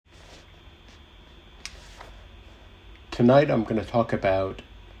Tonight I'm going to talk about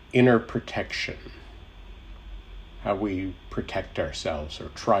inner protection, how we protect ourselves or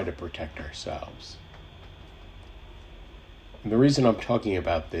try to protect ourselves. And the reason I'm talking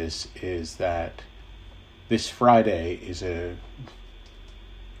about this is that this Friday is a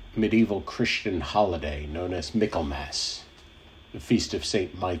medieval Christian holiday known as Michaelmas, the feast of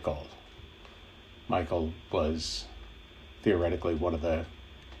Saint Michael. Michael was theoretically one of the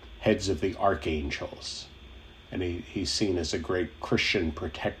heads of the archangels, and he's seen as a great Christian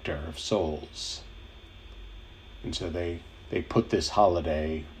protector of souls. And so they put this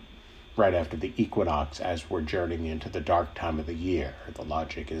holiday right after the equinox as we're journeying into the dark time of the year. The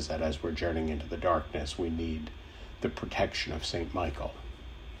logic is that as we're journeying into the darkness, we need the protection of Saint Michael.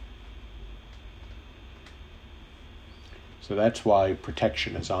 So that's why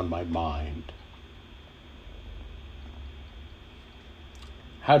protection is on my mind.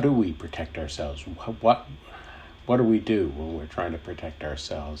 How do we protect ourselves? What do we do when we're trying to protect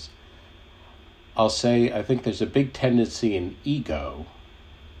ourselves? I'll say I think there's a big tendency in ego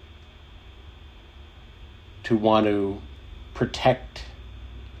to want to protect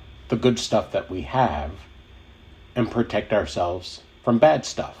the good stuff that we have and protect ourselves from bad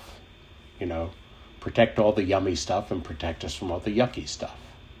stuff. Protect all the yummy stuff and protect us from all the yucky stuff.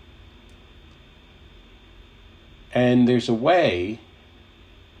 And there's a way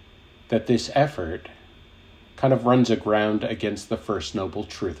that this effort kind of runs aground against the first noble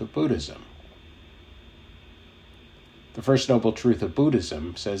truth of Buddhism. The first noble truth of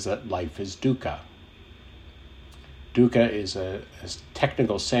Buddhism says that life is dukkha. Dukkha is a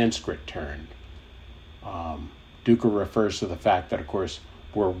technical Sanskrit term. Dukkha refers to the fact that, of course,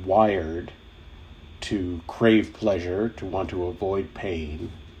 we're wired to crave pleasure, to want to avoid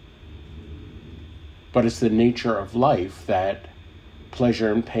pain. But it's the nature of life that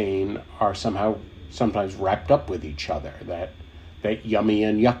pleasure and pain are sometimes wrapped up with each other, that yummy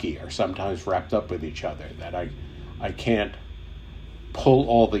and yucky are sometimes wrapped up with each other, that I can't pull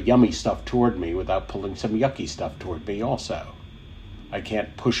all the yummy stuff toward me without pulling some yucky stuff toward me also. I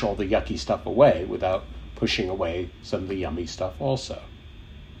can't push all the yucky stuff away without pushing away some of the yummy stuff also.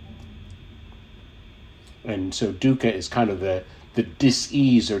 And so dukkha is kind of the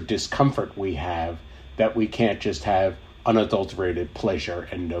dis-ease or discomfort we have, that we can't just have unadulterated pleasure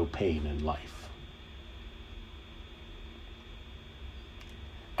and no pain in life.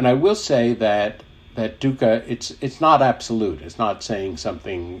 And I will say that dukkha, it's not absolute. It's not saying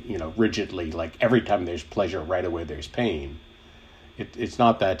something, rigidly, like every time there's pleasure, right away there's pain. It's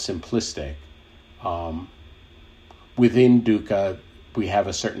not that simplistic. Within dukkha, we have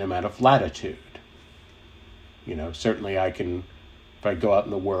a certain amount of latitude. Certainly if I go out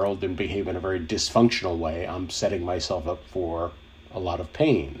in the world and behave in a very dysfunctional way, I'm setting myself up for a lot of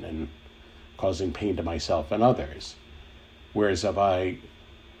pain and causing pain to myself and others. Whereas if I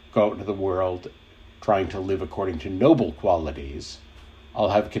go out into the world trying to live according to noble qualities, I'll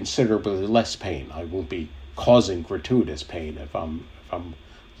have considerably less pain. I won't be causing gratuitous pain if I'm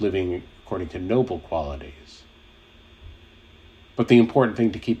living according to noble qualities. But the important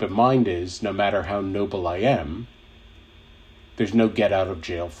thing to keep in mind is, no matter how noble I am, there's no get out of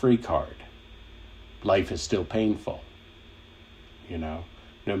jail free card. Life is still painful. No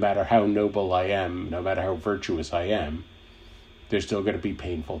matter how noble I am, no matter how virtuous I am, there's still going to be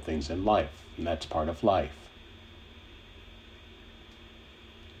painful things in life, and that's part of life.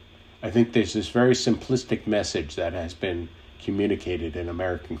 I think there's this very simplistic message that has been communicated in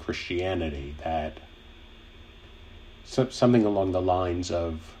American Christianity, that something along the lines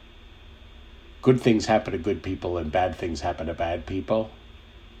of good things happen to good people and bad things happen to bad people.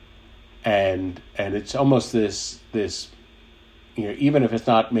 And it's almost this even if it's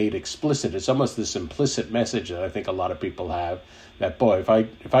not made explicit, it's almost this implicit message that I think a lot of people have, that, boy,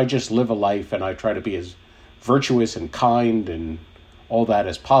 if I just live a life and I try to be as virtuous and kind and all that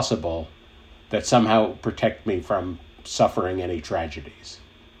as possible, that somehow it will protect me from suffering any tragedies,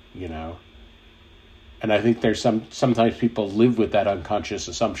 And I think there's sometimes people live with that unconscious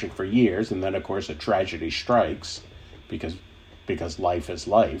assumption for years, and then of course a tragedy strikes because life is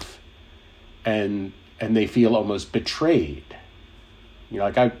life, and they feel almost betrayed.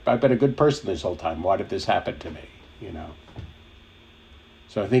 I've been a good person this whole time. Why did this happen to me?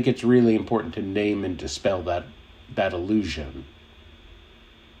 So I think it's really important to name and dispel that illusion.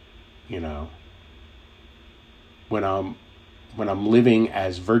 When I'm living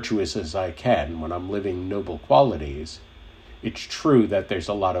as virtuous as I can, when I'm living noble qualities, it's true that there's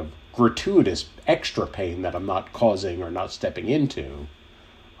a lot of gratuitous extra pain that I'm not causing or not stepping into,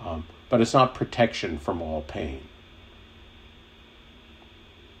 but it's not protection from all pain.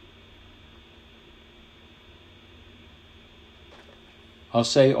 I'll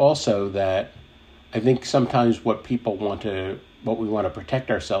say also that I think sometimes what we want to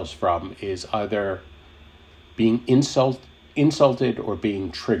protect ourselves from is either being insulted or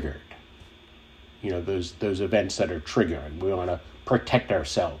being triggered. Those events that are triggering. We want to protect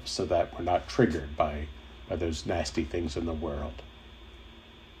ourselves so that we're not triggered by those nasty things in the world.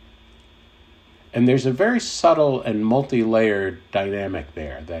 And there's a very subtle and multi-layered dynamic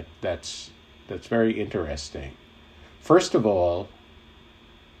there that's very interesting. First of all,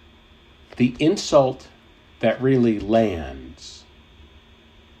 the insult that really lands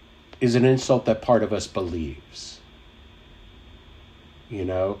is an insult that part of us believes.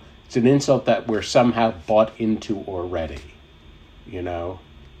 It's an insult that we're somehow bought into already. If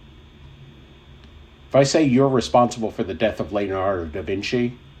I say you're responsible for the death of Leonardo da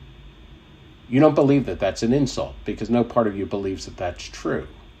Vinci, you don't believe that that's an insult because no part of you believes that that's true.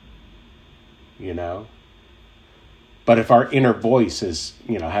 But if our inner voice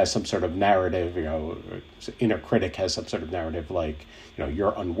has some sort of narrative, inner critic has some sort of narrative like,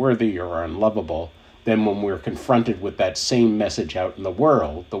 you're unworthy, you're unlovable, then when we're confronted with that same message out in the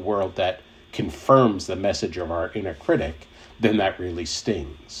world that confirms the message of our inner critic, then that really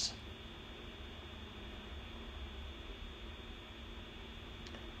stings.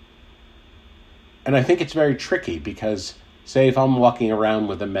 And I think it's very tricky because, say, if I'm walking around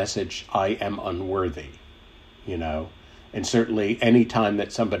with a message, I am unworthy, and certainly any time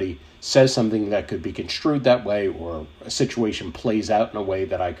that somebody says something that could be construed that way or a situation plays out in a way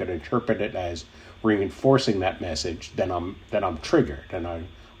that I could interpret it as reinforcing that message, then I'm triggered and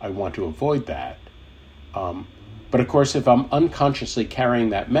I want to avoid that. But of course, if I'm unconsciously carrying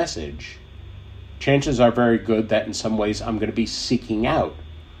that message, chances are very good that in some ways I'm going to be seeking out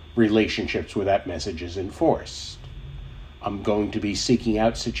relationships where that message is enforced. I'm going to be seeking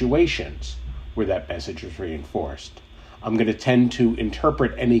out situations where that message is reinforced. I'm going to tend to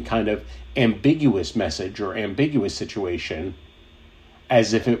interpret any kind of ambiguous message or ambiguous situation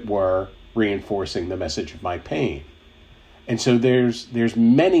as if it were reinforcing the message of my pain. And so there's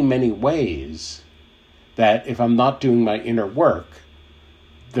many, many ways that if I'm not doing my inner work,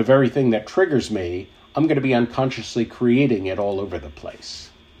 the very thing that triggers me, I'm going to be unconsciously creating it all over the place,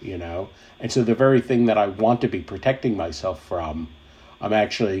 And so the very thing that I want to be protecting myself from, I'm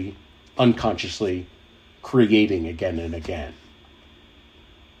actually unconsciously creating again and again.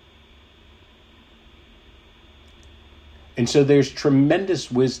 And so there's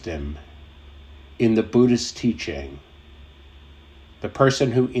tremendous wisdom in the Buddhist teaching. The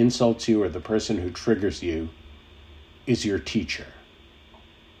person who insults you or the person who triggers you is your teacher.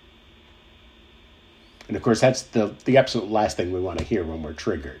 And of course, that's the absolute last thing we want to hear when we're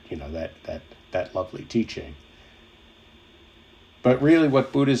triggered, that lovely teaching. But really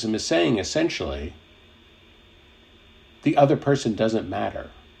what Buddhism is saying, essentially, the other person doesn't matter.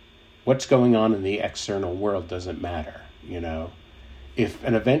 What's going on in the external world doesn't matter, If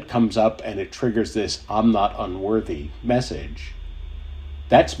an event comes up and it triggers this I'm not unworthy message,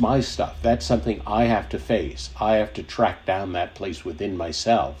 that's my stuff. That's something I have to face. I have to track down that place within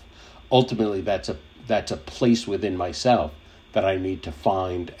myself. Ultimately, that's a place within myself that I need to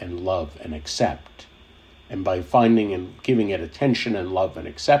find and love and accept. And by finding and giving it attention and love and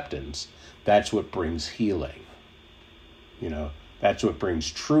acceptance, that's what brings healing. That's what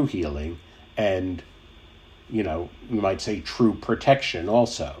brings true healing and, you might say true protection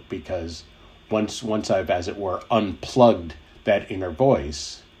also, because once I've, as it were, unplugged that inner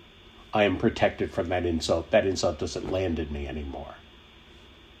voice, I am protected from that insult. That insult doesn't land in me anymore.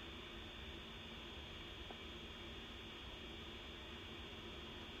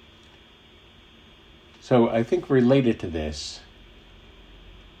 So I think related to this,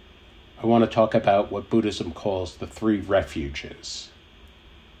 I want to talk about what Buddhism calls the 3 refuges.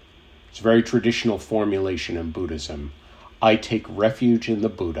 It's a very traditional formulation in Buddhism. I take refuge in the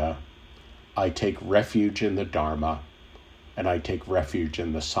Buddha, I take refuge in the Dharma, and I take refuge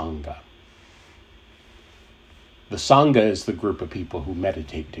in the Sangha. The Sangha is the group of people who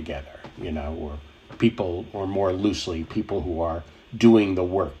meditate together, or people, or more loosely, people who are doing the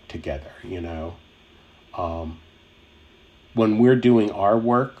work together, When we're doing our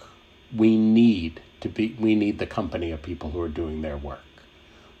work, we need the company of people who are doing their work.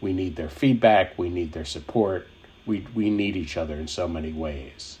 We need their feedback, we need their support, we need each other in so many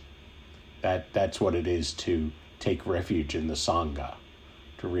ways. That's what it is to take refuge in the Sangha,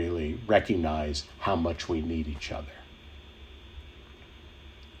 to really recognize how much we need each other.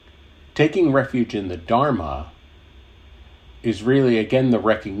 Taking refuge in the Dharma is really, again, the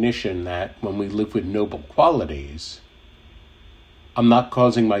recognition that when we live with noble qualities, I'm not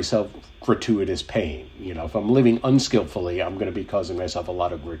causing myself gratuitous pain. If I'm living unskillfully, I'm going to be causing myself a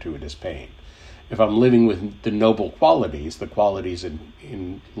lot of gratuitous pain. If I'm living with the noble qualities, the qualities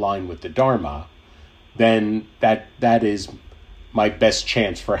in line with the Dharma, then that is my best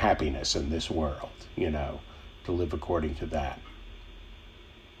chance for happiness in this world, to live according to that.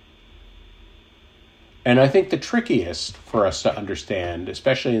 And I think the trickiest for us to understand,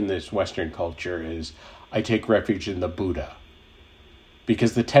 especially in this Western culture, is I take refuge in the Buddha.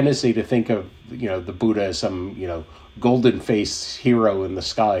 Because the tendency to think of, the Buddha as some, golden-faced hero in the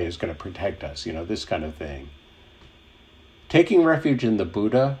sky is going to protect us, this kind of thing. Taking refuge in the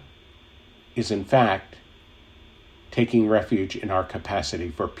Buddha is, in fact, taking refuge in our capacity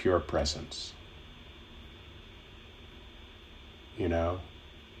for pure presence.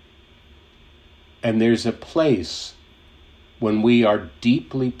 And there's a place when we are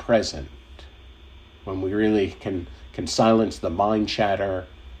deeply present, when we really can silence the mind chatter,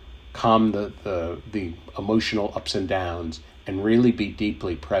 calm the emotional ups and downs, and really be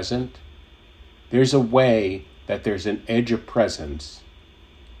deeply present. There's a way that there's an edge of presence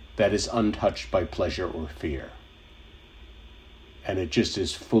that is untouched by pleasure or fear. And it just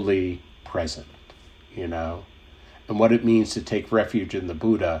is fully present, And what it means to take refuge in the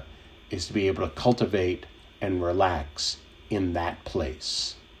Buddha is to be able to cultivate and relax in that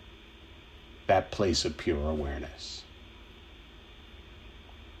place of pure awareness.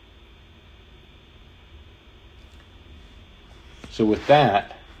 So with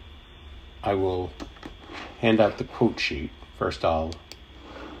that, I will hand out the quote sheet. First I'll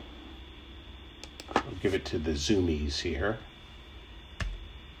give it to the Zoomies here.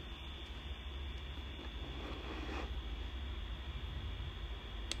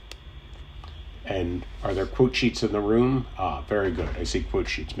 And are there quote sheets in the room? Very good. I see quote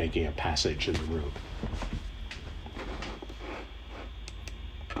sheets making a passage in the room.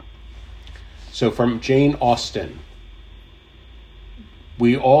 So from Jane Austen,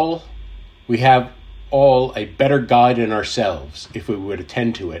 we have all a better guide in ourselves, if we would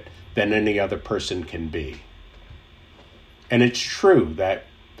attend to it, than any other person can be. And it's true that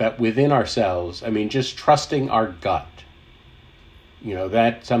within ourselves, just trusting our gut,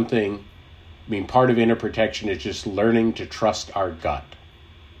 that's something. Part of inner protection is just learning to trust our gut.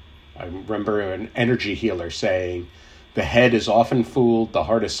 I remember an energy healer saying, the head is often fooled, the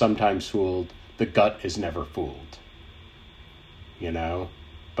heart is sometimes fooled, the gut is never fooled.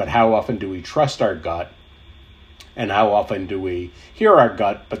 But how often do we trust our gut? And how often do we hear our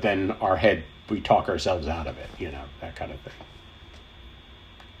gut, but then our head, we talk ourselves out of it, that kind of thing.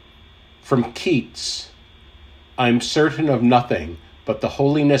 From Keats, I'm certain of nothing but the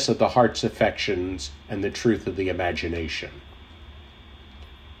holiness of the heart's affections and the truth of the imagination.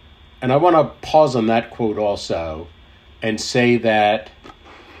 And I want to pause on that quote also and say that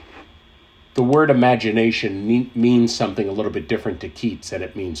the word imagination means something a little bit different to Keats than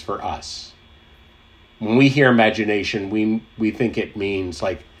it means for us. When we hear imagination, we think it means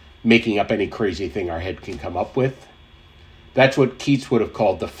like making up any crazy thing our head can come up with. That's what Keats would have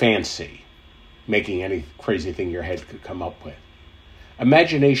called the fancy, making any crazy thing your head could come up with.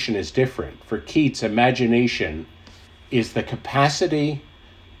 Imagination is different. For Keats, imagination is the capacity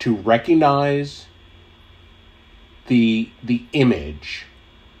to recognize the image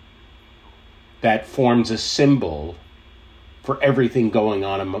that forms a symbol for everything going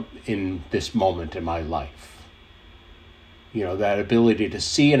on in this moment in my life. That ability to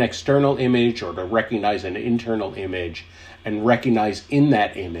see an external image or to recognize an internal image and recognize in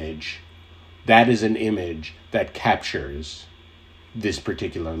that image, that is an image that captures this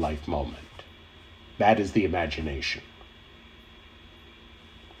particular life moment. That is the imagination.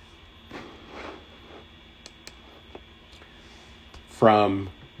 From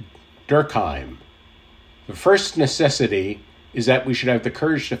Durkheim, the first necessity is that we should have the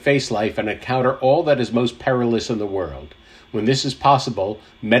courage to face life and encounter all that is most perilous in the world. When this is possible,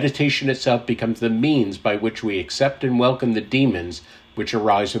 meditation itself becomes the means by which we accept and welcome the demons which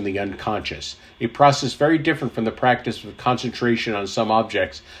arise from the unconscious, a process very different from the practice of concentration on some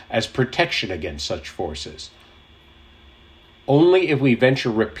objects as protection against such forces. Only if we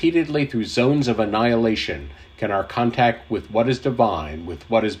venture repeatedly through zones of annihilation can our contact with what is divine, with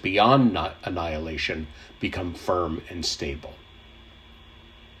what is beyond annihilation, become firm and stable.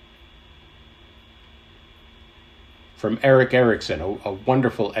 From Erik Erikson, a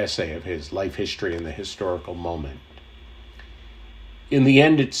wonderful essay of his, Life History in the Historical Moment. In the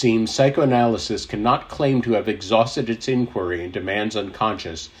end, it seems, psychoanalysis cannot claim to have exhausted its inquiry into man's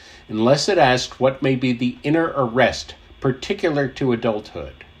unconscious unless it asks what may be the inner arrest particular to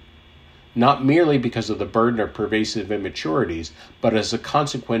adulthood. not merely because of the burden of pervasive immaturities, but as a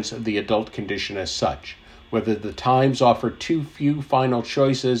consequence of the adult condition as such, whether the times offer too few final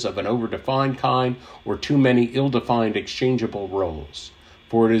choices of an overdefined kind or too many ill-defined exchangeable roles.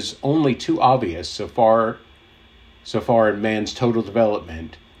 For it is only too obvious, so far in man's total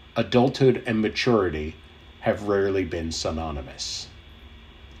development, adulthood and maturity have rarely been synonymous.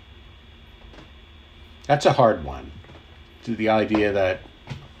 That's a hard one. To the idea that,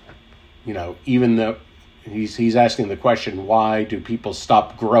 even though he's asking the question, why do people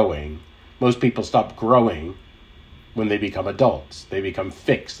stop growing? Most people stop growing when they become adults. They become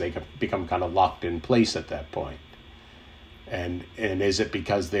fixed. They become kind of locked in place at that point. And is it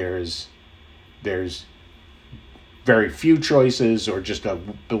because there's very few choices or just a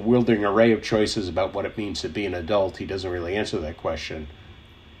bewildering array of choices about what it means to be an adult? He doesn't really answer that question.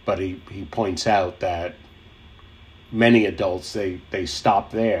 But he points out that many adults, they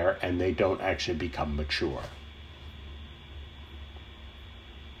stop there and they don't actually become mature.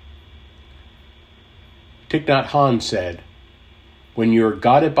 Thich Nhat Hanh said, "When you are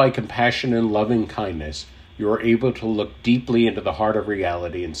guided by compassion and loving kindness, you are able to look deeply into the heart of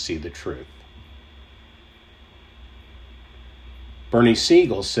reality and see the truth." Bernie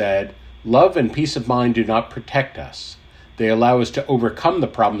Siegel said, "Love and peace of mind do not protect us. They allow us to overcome the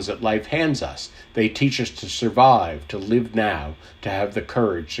problems that life hands us. They teach us to survive, to live now, to have the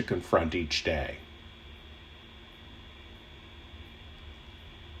courage to confront each day."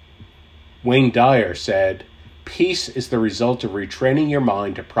 Wayne Dyer said, "Peace is the result of retraining your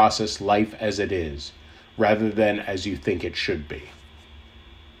mind to process life as it is, rather than as you think it should be."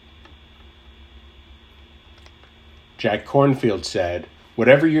 Jack Kornfield said,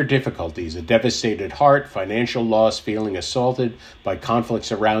 "Whatever your difficulties, a devastated heart, financial loss, feeling assaulted by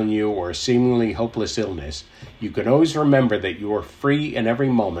conflicts around you, or a seemingly hopeless illness, you can always remember that you are free in every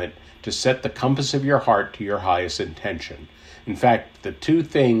moment to set the compass of your heart to your highest intention. In fact, the two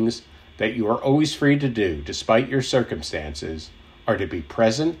things that you are always free to do, despite your circumstances, are to be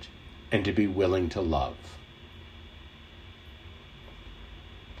present and to be willing to love."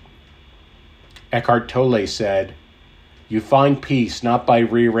 Eckhart Tolle said, "You find peace not by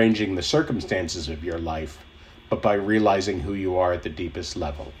rearranging the circumstances of your life, but by realizing who you are at the deepest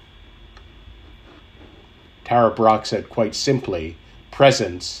level." Tara Brach said quite simply,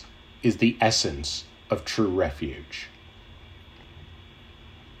 "Presence is the essence of true refuge."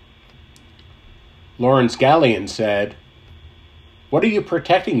 Lawrence Gallion said, "What are you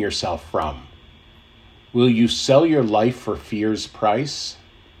protecting yourself from? Will you sell your life for fear's price?"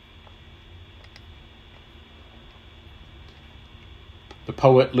 The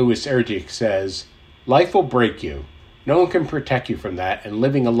poet Louis Erdrich says, "Life will break you. No one can protect you from that, and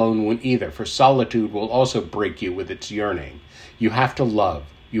living alone won't either, for solitude will also break you with its yearning. You have to love.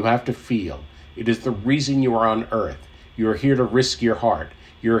 You have to feel. It is the reason you are on earth. You are here to risk your heart.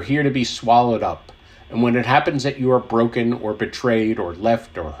 You are here to be swallowed up. And when it happens that you are broken or betrayed or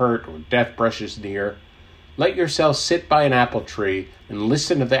left or hurt or death brushes near, let yourself sit by an apple tree and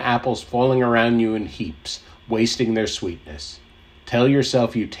listen to the apples falling around you in heaps, wasting their sweetness. Tell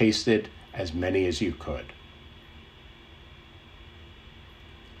yourself you tasted as many as you could."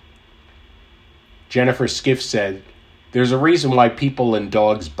 Jennifer Skiff said, "There's a reason why people and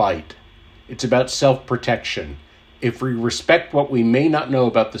dogs bite. It's about self-protection. If we respect what we may not know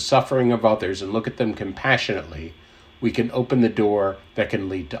about the suffering of others and look at them compassionately, we can open the door that can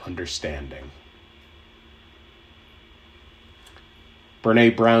lead to understanding."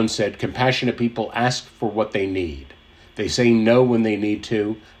 Brene Brown said, "Compassionate people ask for what they need. They say no when they need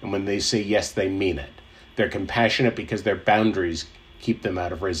to, and when they say yes, they mean it. They're compassionate because their boundaries keep them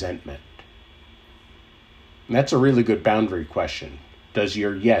out of resentment." And that's a really good boundary question. Does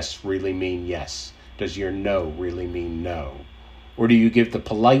your yes really mean yes? Does your no really mean no? Or do you give the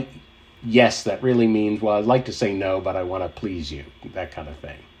polite yes that really means, well, I'd like to say no, but I want to please you, that kind of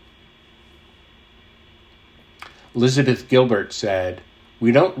thing. Elizabeth Gilbert said,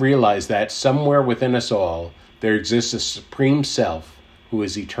 "We don't realize that somewhere within us all, there exists a supreme self who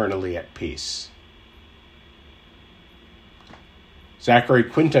is eternally at peace." Zachary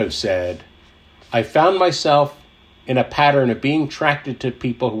Quinto said, "I found myself in a pattern of being attracted to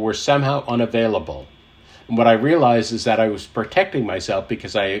people who were somehow unavailable. And what I realized is that I was protecting myself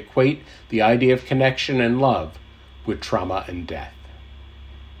because I equate the idea of connection and love with trauma and death."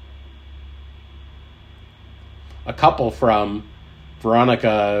 A couple from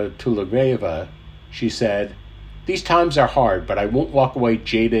Veronica Tulugeva, she said, "These times are hard, but I won't walk away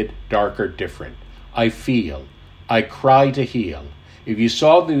jaded, dark, or different. I feel. I cry to heal. If you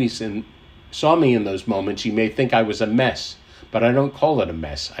saw me in those moments, you may think I was a mess, but I don't call it a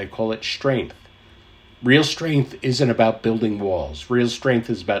mess. I call it strength. Real strength isn't about building walls. Real strength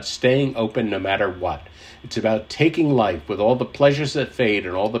is about staying open no matter what. It's about taking life with all the pleasures that fade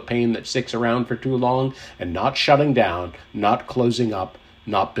and all the pain that sticks around for too long and not shutting down, not closing up,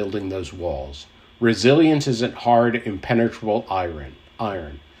 not building those walls. Resilience isn't hard, impenetrable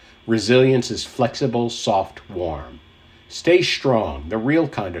iron. Resilience is flexible, soft, warm. Stay strong, the real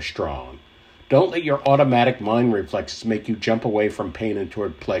kind of strong. Don't let your automatic mind reflexes make you jump away from pain and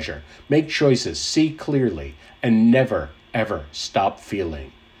toward pleasure. Make choices, see clearly, and never, ever stop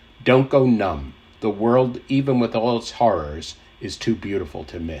feeling. Don't go numb. The world, even with all its horrors, is too beautiful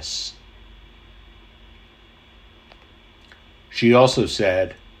to miss. She also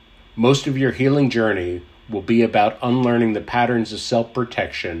said, most of your healing journey will be about unlearning the patterns of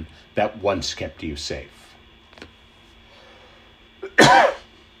self-protection that once kept you safe.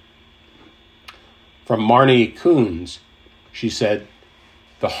 From Marnie Coons, she said,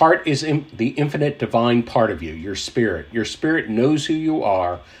 the heart is the infinite divine part of you, your spirit. Your spirit knows who you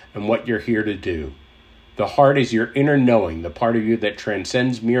are and what you're here to do. The heart is your inner knowing, the part of you that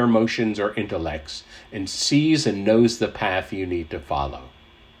transcends mere emotions or intellects and sees and knows the path you need to follow.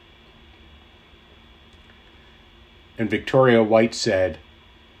 And Victoria White said,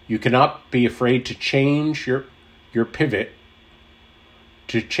 you cannot be afraid to change your pivot,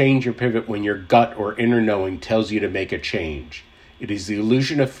 when your gut or inner knowing tells you to make a change. It is the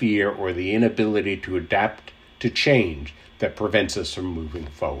illusion of fear or the inability to adapt to change that prevents us from moving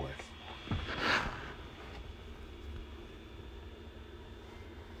forward.